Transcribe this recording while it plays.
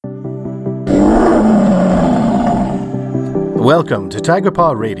Welcome to Tiger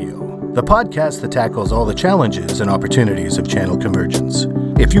Paw Radio, the podcast that tackles all the challenges and opportunities of channel convergence.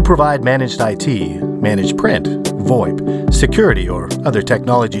 If you provide managed IT, managed print, VoIP, security, or other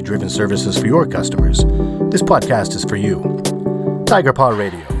technology-driven services for your customers, this podcast is for you. Tiger Paw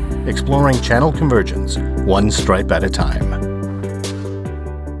Radio, exploring channel convergence, one stripe at a time.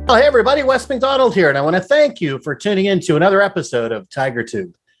 Well, hey everybody, Wes McDonald here, and I want to thank you for tuning in to another episode of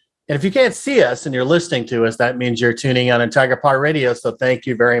TigerTube. And if you can't see us and you're listening to us, that means you're tuning in on Tiger Paw Radio. So thank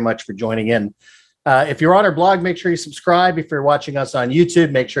you very much for joining in. If you're on our blog, make sure you subscribe. If you're watching us on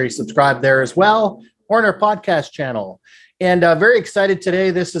YouTube, make sure you subscribe there as well, or on our podcast channel. And very excited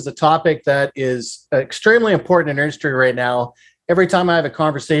today. This is a topic that is extremely important in our industry right now. Every time I have a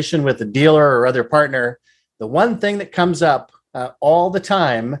conversation with a dealer or other partner, the one thing that comes up all the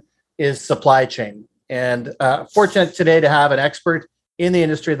time is supply chain. And fortunate today to have an expert in the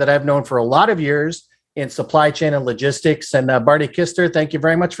industry that I've known for a lot of years in supply chain and logistics. And Barney Kister, thank you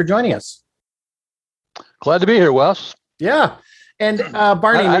very much for joining us. Glad to be here, Wes. Yeah. And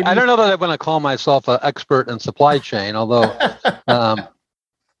Barney, I don't know that I'm going to call myself an expert in supply chain, although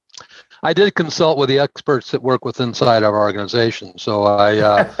I did consult with the experts that work with inside our organization. So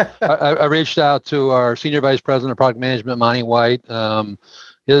I reached out to our Senior Vice President of Product Management, Monty White,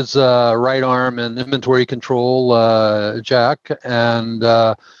 his right arm in inventory control, Jack, and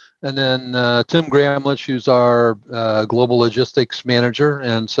then Tim Gramlich, who's our global logistics manager.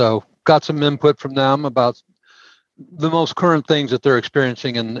 And so got some input from them about the most current things that they're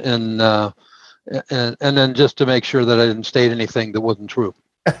experiencing, and then just to make sure that I didn't state anything that wasn't true.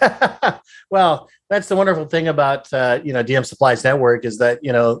 Well, that's the wonderful thing about DM Supplies Network is that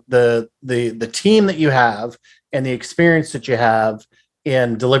the team that you have and the experience that you have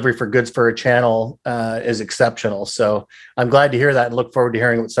in delivery for goods for a channel is exceptional. So I'm glad to hear that and look forward to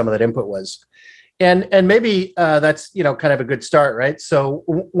hearing what some of that input was. And maybe that's kind of a good start, right? So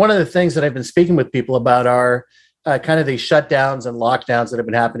one of the things that I've been speaking with people about are kind of these shutdowns and lockdowns that have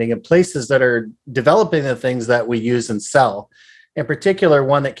been happening in places that are developing the things that we use and sell. In particular,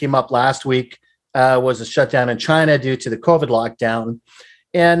 one that came up last week was a shutdown in China due to the COVID lockdown.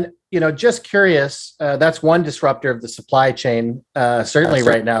 And, just curious, that's one disruptor of the supply chain, certainly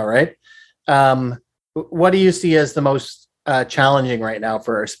right now, right? What do you see as the most challenging right now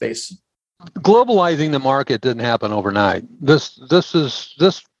for our space? Globalizing the market didn't happen overnight. This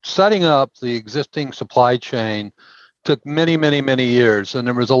setting up the existing supply chain took many, many, many years. And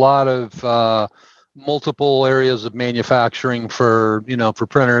there was a lot of multiple areas of manufacturing for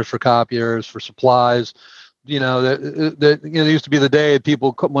printers, for copiers, for supplies. There used to be the day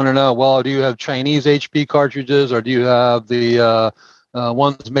people want to know, well, do you have Chinese HP cartridges, or do you have the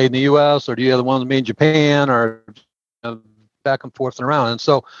ones made in the US, or do you have the ones made in Japan, or back and forth and around? And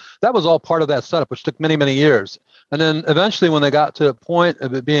so that was all part of that setup, which took many, many years. And then eventually when they got to a point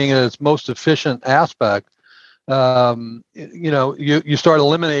of it being its most efficient aspect, you start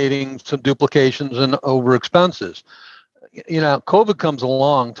eliminating some duplications and over expenses. COVID comes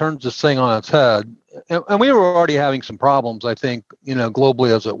along, turns this thing on its head, and we were already having some problems, I think,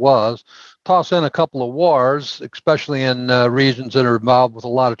 globally as it was. Toss in a couple of wars, especially in regions that are involved with a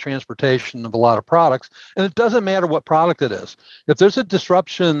lot of transportation of a lot of products, and it doesn't matter what product it is. If there's a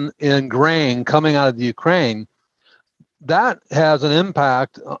disruption in grain coming out of the Ukraine, that has an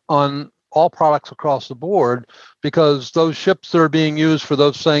impact on all products across the board, because those ships that are being used for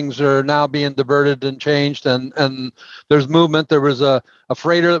those things are now being diverted and changed, and there's movement. There was a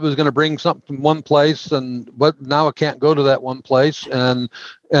freighter that was going to bring something from one place, but now it can't go to that one place, and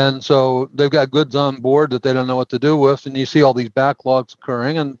so they've got goods on board that they don't know what to do with, and you see all these backlogs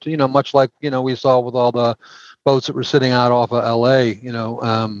occurring, and much like we saw with all the boats that were sitting out off of LA,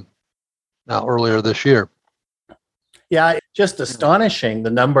 now earlier this year. Yeah, just astonishing the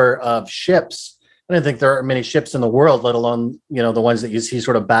number of ships. I don't think there are many ships in the world, let alone, the ones that you see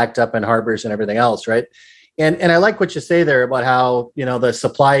sort of backed up in harbors and everything else, right? And I like what you say there about how, the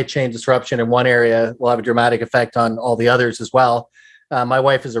supply chain disruption in one area will have a dramatic effect on all the others as well. My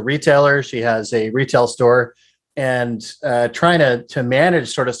wife is a retailer. She has a retail store, and trying to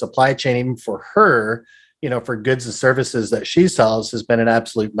manage sort of supply chain even for her, for goods and services that she sells has been an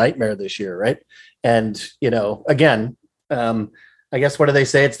absolute nightmare this year, right? And, again, I guess, what do they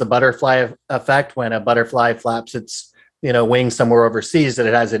say? It's the butterfly effect. When a butterfly flaps its, wings somewhere overseas, that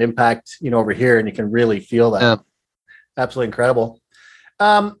it has an impact, over here, and you can really feel that. Yeah. Absolutely incredible.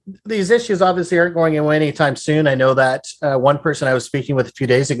 These issues obviously aren't going away anytime soon. I know that one person I was speaking with a few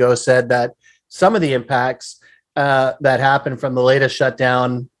days ago said that some of the impacts that happened from the latest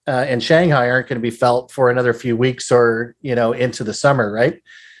shutdown in Shanghai aren't going to be felt for another few weeks or, into the summer, right?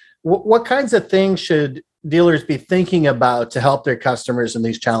 What kinds of things should dealers be thinking about to help their customers in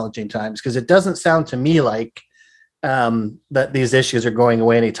these challenging times? Because it doesn't sound to me like that these issues are going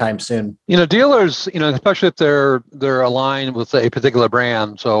away anytime soon. Dealers, especially if they're aligned with a particular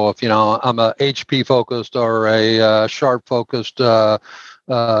brand. So if I'm a HP focused or a Sharp focused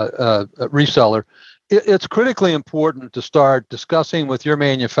reseller, it's critically important to start discussing with your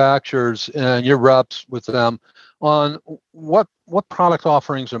manufacturers and your reps with them on what product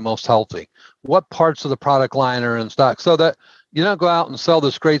offerings are most healthy, what parts of the product line are in stock, so that you don't go out and sell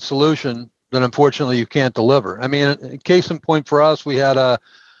this great solution that unfortunately you can't deliver. I mean, case in point for us, we had a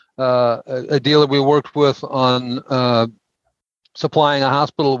dealer we worked with on supplying a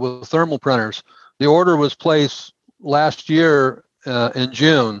hospital with thermal printers. The order was placed last year in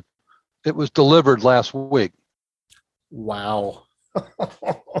June. It was delivered last week. Wow.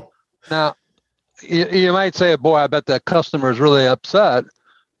 Now, you might say, boy, I bet that customer is really upset.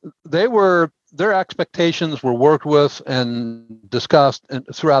 Their expectations were worked with and discussed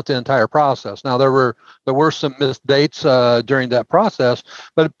throughout the entire process. Now, there were some missed dates during that process,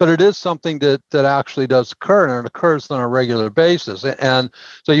 but it is something that actually does occur, and it occurs on a regular basis. And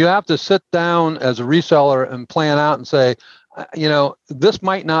so you have to sit down as a reseller and plan out and say, this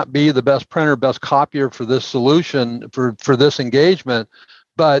might not be the best printer, best copier for this solution, for this engagement,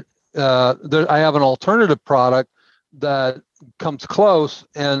 but I have an alternative product that comes close,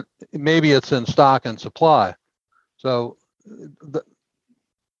 and maybe it's in stock and supply. So,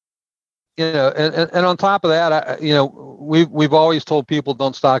 and on top of that, we've always told people,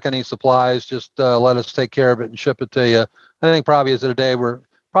 don't stock any supplies, just let us take care of it and ship it to you. I think probably as of today, we're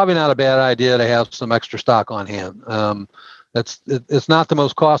probably not a bad idea to have some extra stock on hand. It's not the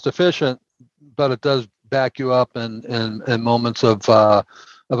most cost efficient, but it does back you up in moments of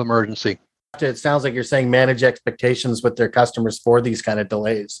emergency. It sounds like you're saying manage expectations with their customers for these kind of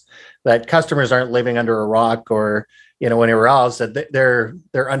delays, that customers aren't living under a rock or, anywhere else, that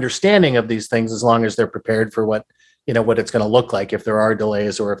they're understanding of these things as long as they're prepared for what it's going to look like if there are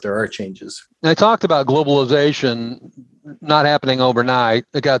delays or if there are changes. And I talked about globalization not happening overnight.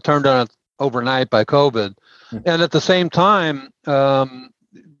 It got turned on overnight by COVID. Mm-hmm. And at the same time, the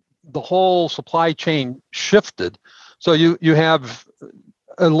whole supply chain shifted. So you have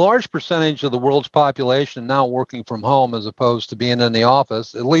a large percentage of the world's population now working from home as opposed to being in the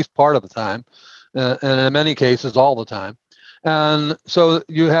office, at least part of the time, and in many cases, all the time. And so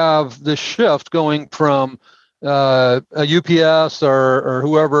you have this shift going from a UPS or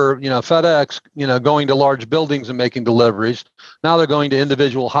whoever, FedEx, going to large buildings and making deliveries. Now they're going to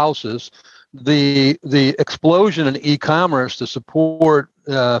individual houses. The explosion in e-commerce to support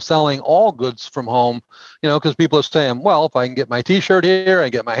selling all goods from home, because people are saying, well, if I can get my T-shirt here, I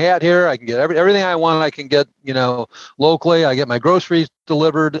get my hat here, I can get everything I want, I can get, locally, I get my groceries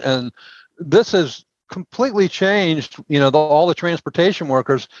delivered. And this has completely changed, all the transportation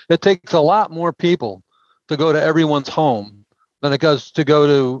workers. It takes a lot more people to go to everyone's home than it does to go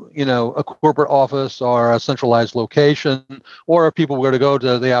to, a corporate office or a centralized location, or if people were to go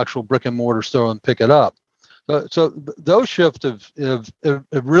to the actual brick and mortar store and pick it up. So those shifts have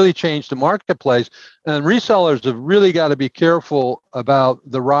really changed the marketplace, and resellers have really got to be careful about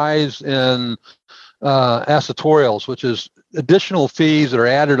the rise in accessorials, which is additional fees that are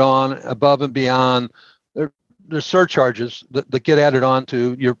added on above and beyond. There's surcharges that get added on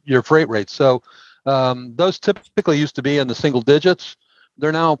to your freight rates. So those typically used to be in the single digits.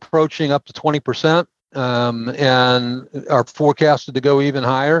 They're now approaching up to 20%, and are forecasted to go even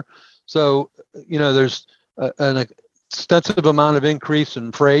higher. So, there's an extensive amount of increase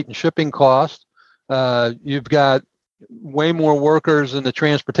in freight and shipping costs. You've got way more workers in the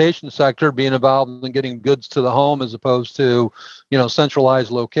transportation sector being involved in getting goods to the home as opposed to, centralized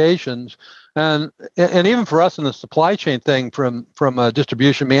locations. And even for us in the supply chain thing, from a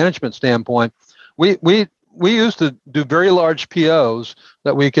distribution management standpoint, we used to do very large POs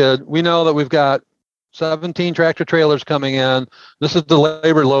that we know that we've got 17 tractor trailers coming in. This is the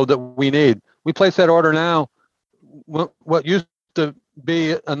labor load that we need. We place that order now. What used to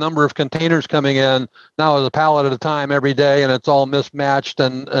be a number of containers coming in now is a pallet at a time every day, and it's all mismatched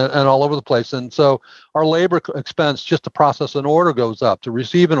and all over the place. And so our labor expense just to process an order goes up, to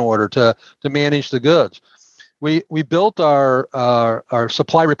receive an order, to manage the goods. We built our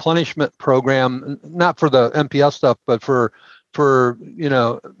supply replenishment program, not for the MPS stuff, but for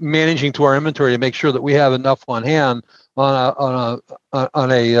managing to our inventory to make sure that we have enough on hand on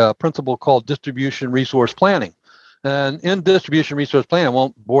a principle called distribution resource planning. And in distribution resource planning, I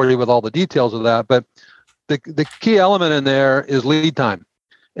won't bore you with all the details of that, but the key element in there is lead time.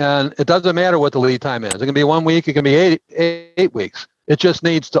 And it doesn't matter what the lead time is. It can be 1 week, it can be eight weeks. It just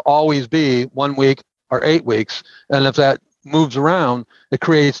needs to always be 1 week or 8 weeks. And if that moves around, it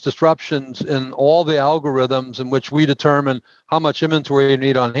creates disruptions in all the algorithms in which we determine how much inventory you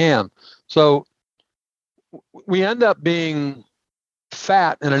need on hand. So we end up being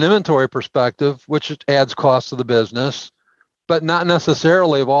fat in an inventory perspective, which adds cost to the business, but not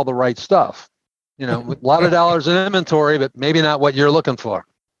necessarily of all the right stuff. A lot of dollars in inventory, but maybe not what you're looking for.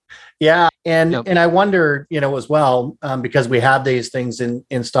 Yeah. And I wonder, as well, because we have these things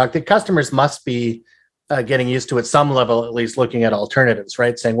in stock, that customers must be getting used to, at some level, at least, looking at alternatives,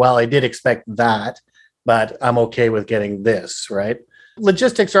 right? Saying, well, I did expect that, but I'm okay with getting this, right?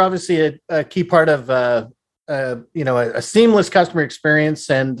 Logistics are obviously a key part of, a seamless customer experience.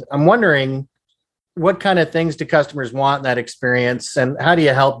 And I'm wondering, what kind of things do customers want in that experience? And how do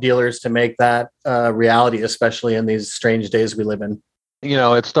you help dealers to make that reality, especially in these strange days we live in?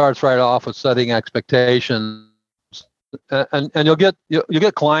 It starts right off with setting expectations. And you'll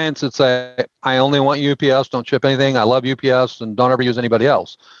get clients that say, I only want UPS, don't ship anything. I love UPS and don't ever use anybody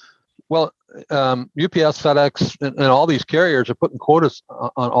else. Well, UPS, FedEx, and all these carriers are putting quotas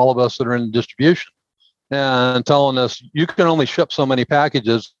on all of us that are in distribution and telling us you can only ship so many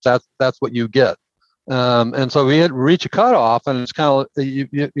packages. That's what you get. And so we reach a cutoff, and it's kind of you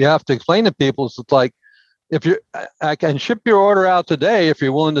have to explain to people. It's like, I can ship your order out today if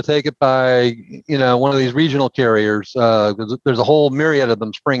you're willing to take it by, one of these regional carriers. There's a whole myriad of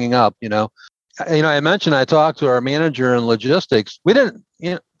them springing up. I mentioned I talked to our manager in logistics. We didn't,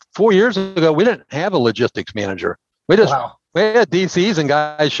 4 years ago, we didn't have a logistics manager. We had DCs and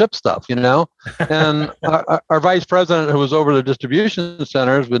guys ship stuff, and our vice president, who was over the distribution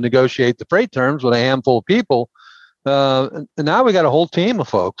centers, would negotiate the freight terms with a handful of people. And now we got a whole team of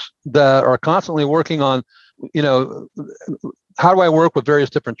folks that are constantly working on, how do I work with various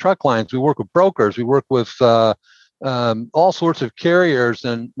different truck lines? We work with brokers. We work with all sorts of carriers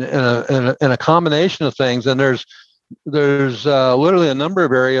and a combination of things. And there's literally a number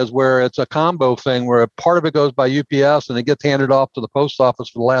of areas where it's a combo thing, where a part of it goes by UPS and it gets handed off to the post office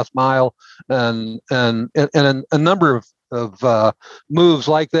for the last mile, and a number of moves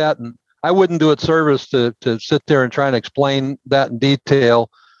like that. And I wouldn't do it service to sit there and try and explain that in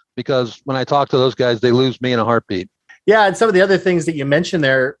detail, because when I talk to those guys, they lose me in a heartbeat. Yeah, and some of the other things that you mentioned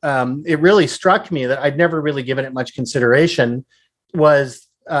there, it really struck me that I'd never really given it much consideration, was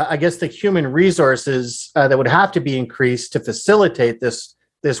I guess the human resources that would have to be increased to facilitate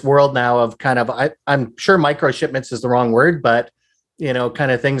this world now of kind of, I'm sure micro shipments is the wrong word, but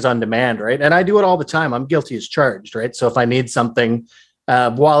kind of things on demand, right? And I do it all the time. I'm guilty as charged, right? So if I need something,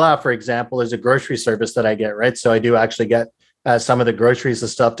 Voila, for example, is a grocery service that I get, right? So I do actually get some of the groceries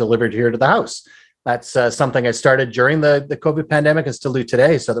and stuff delivered here to the house. That's something I started during the COVID pandemic and still do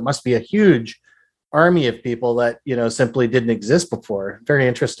today. So there must be a huge army of people that, simply didn't exist before. Very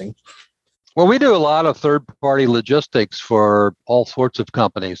interesting. Well, we do a lot of third-party logistics for all sorts of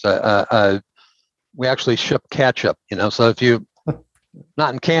companies. We actually ship ketchup, so if you,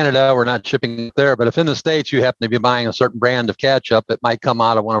 not in Canada, we're not shipping there, but if in the States you happen to be buying a certain brand of ketchup, it might come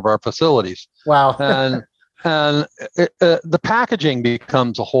out of one of our facilities. Wow. and the packaging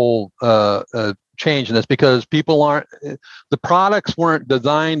becomes a whole change in this, because the products weren't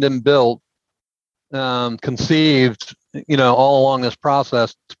designed and built, conceived, all along this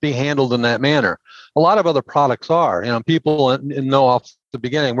process to be handled in that manner. A lot of other products are, people know off the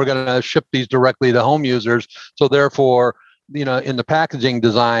beginning, we're going to ship these directly to home users. So therefore, in the packaging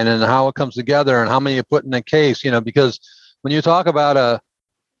design and how it comes together and how many you put in a case, because when you talk about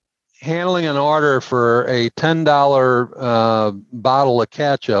handling an order for a $10 bottle of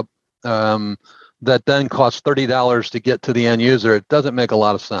ketchup, that then costs $30 to get to the end user, it doesn't make a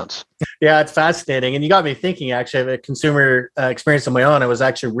lot of sense. Yeah, it's fascinating. And you got me thinking, actually, I have a consumer experience of my own. I was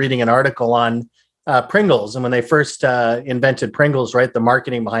actually reading an article on Pringles. And when they first invented Pringles, right, the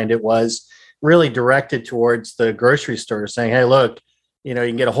marketing behind it was really directed towards the grocery store, saying, hey, look, you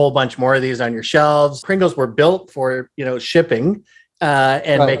can get a whole bunch more of these on your shelves. Pringles were built for, shipping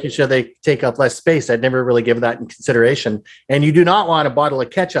and right, making sure they take up less space. I'd never really given that in consideration. And you do not want a bottle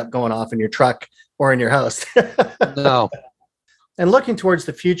of ketchup going off in your truck or in your house. No. And looking towards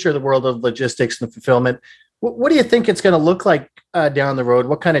the future of the world of logistics and fulfillment, what do you think it's going to look like down the road?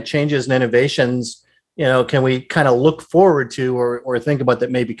 What kind of changes and innovations, can we kind of look forward to or think about that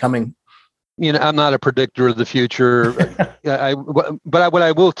may be coming? I'm not a predictor of the future, but what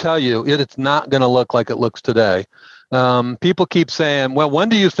I will tell you, it's not going to look like it looks today. People keep saying, well, when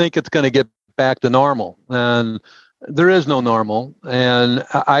do you think it's going to get back to normal? And there is no normal. And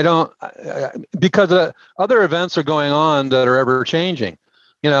I don't, because other events are going on that are ever changing.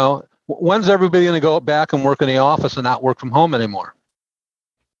 When's everybody going to go back and work in the office and not work from home anymore?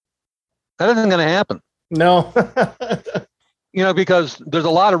 That isn't going to happen. No. Because there's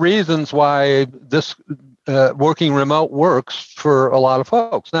a lot of reasons why this working remote works for a lot of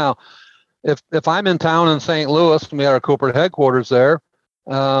folks. Now, if I'm in town in St. Louis and we have our corporate headquarters there,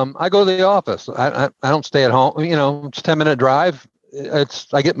 I go to the office. I don't stay at home. It's a 10-minute drive.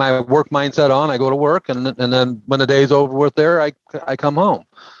 I get my work mindset on. I go to work, and then when the day's over with there, I come home.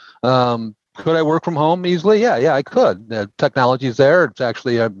 Could I work from home easily? Yeah, I could. The technology's there. It's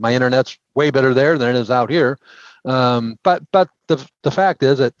actually my internet's way better there than it is out here. But the fact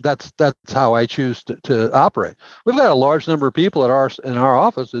is that's how I choose to operate. We've got a large number of people in our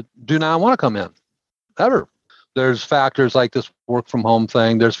office that do not want to come in ever. There's factors like this work from home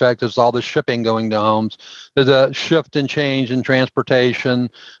thing. There's factors, all the shipping going to homes. There's a shift and change in transportation.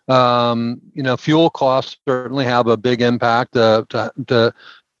 Fuel costs certainly have a big impact.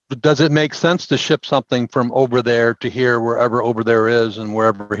 Does it make sense to ship something from over there to here, wherever over there is and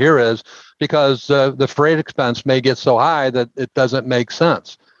wherever here is? Because the freight expense may get so high that it doesn't make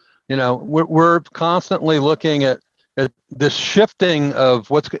sense. We're constantly looking at this shifting of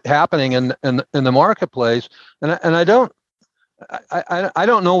what's happening in the marketplace, and I don't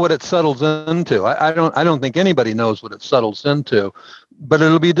know what it settles into. I don't think anybody knows what it settles into, but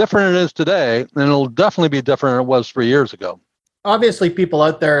it'll be different than it is today, and it'll definitely be different than it was 3 years ago. Obviously, people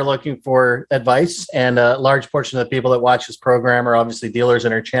out there are looking for advice, and a large portion of the people that watch this program are obviously dealers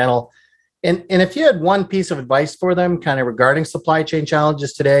in our channel. And if you had one piece of advice for them kind of regarding supply chain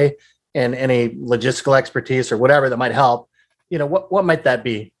challenges today and any logistical expertise or whatever that might help, what might that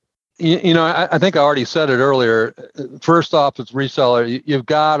be? I think I already said it earlier. First off, as reseller, you've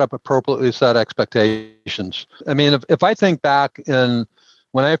got to appropriately set expectations. I mean, if I think back when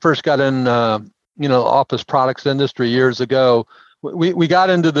I first got in, office products industry years ago, we got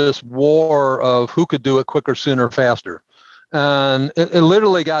into this war of who could do it quicker, sooner, faster. And it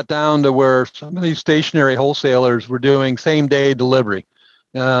literally got down to where some of these stationary wholesalers were doing same day delivery.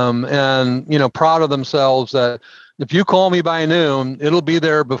 And proud of themselves that if you call me by noon, it'll be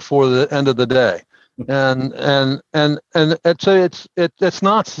there before the end of the day. And it's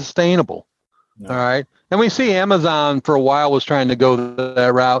not sustainable. No. All right. And we see Amazon for a while was trying to go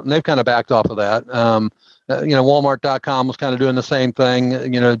that route, and they've kind of backed off of that. Walmart.com was kind of doing the same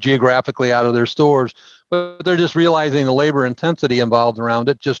thing, geographically out of their stores, but they're just realizing the labor intensity involved around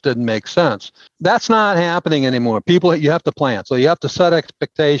it just didn't make sense. That's not happening anymore. People, you have to plan. So you have to set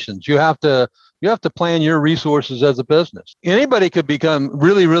expectations. You have to plan your resources as a business. Anybody could become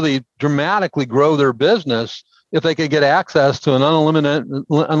really, really dramatically grow their business if they could get access to an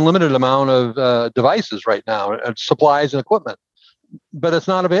unlimited amount of devices right now, supplies and equipment, but it's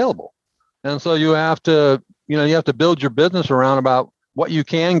not available. And so you have to build your business around about what you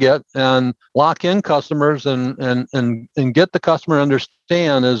can get and lock in customers and get the customer to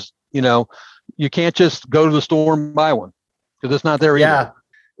understand you can't just go to the store and buy one because it's not there either. Yeah.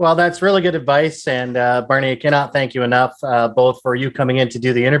 Well, that's really good advice. And Barney, I cannot thank you enough, both for you coming in to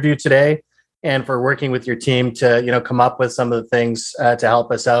do the interview today and for working with your team to, come up with some of the things to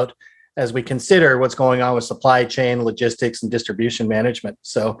help us out as we consider what's going on with supply chain, logistics, and distribution management.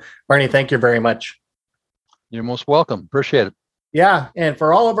 So, Barney, thank you very much. You're most welcome. Appreciate it. Yeah. And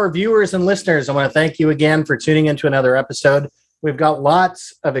for all of our viewers and listeners, I want to thank you again for tuning into another episode. We've got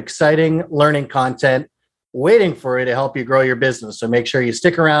lots of exciting learning content waiting for you to help you grow your business. So make sure you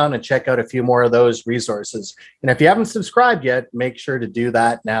stick around and check out a few more of those resources. And if you haven't subscribed yet, make sure to do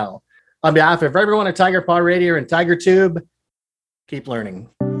that now. On behalf of everyone at Tiger Paw Radio and TigerTube, keep learning.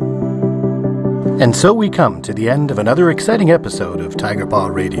 And so we come to the end of another exciting episode of Tiger Paw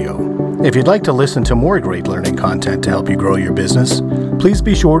Radio. If you'd like to listen to more great learning content to help you grow your business, please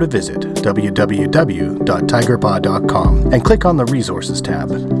be sure to visit www.tigerpaw.com and click on the Resources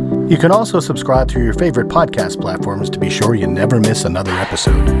tab. You can also subscribe through your favorite podcast platforms to be sure you never miss another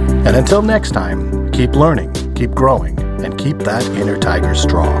episode. And until next time, keep learning, keep growing, and keep that inner tiger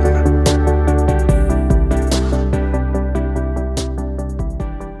strong.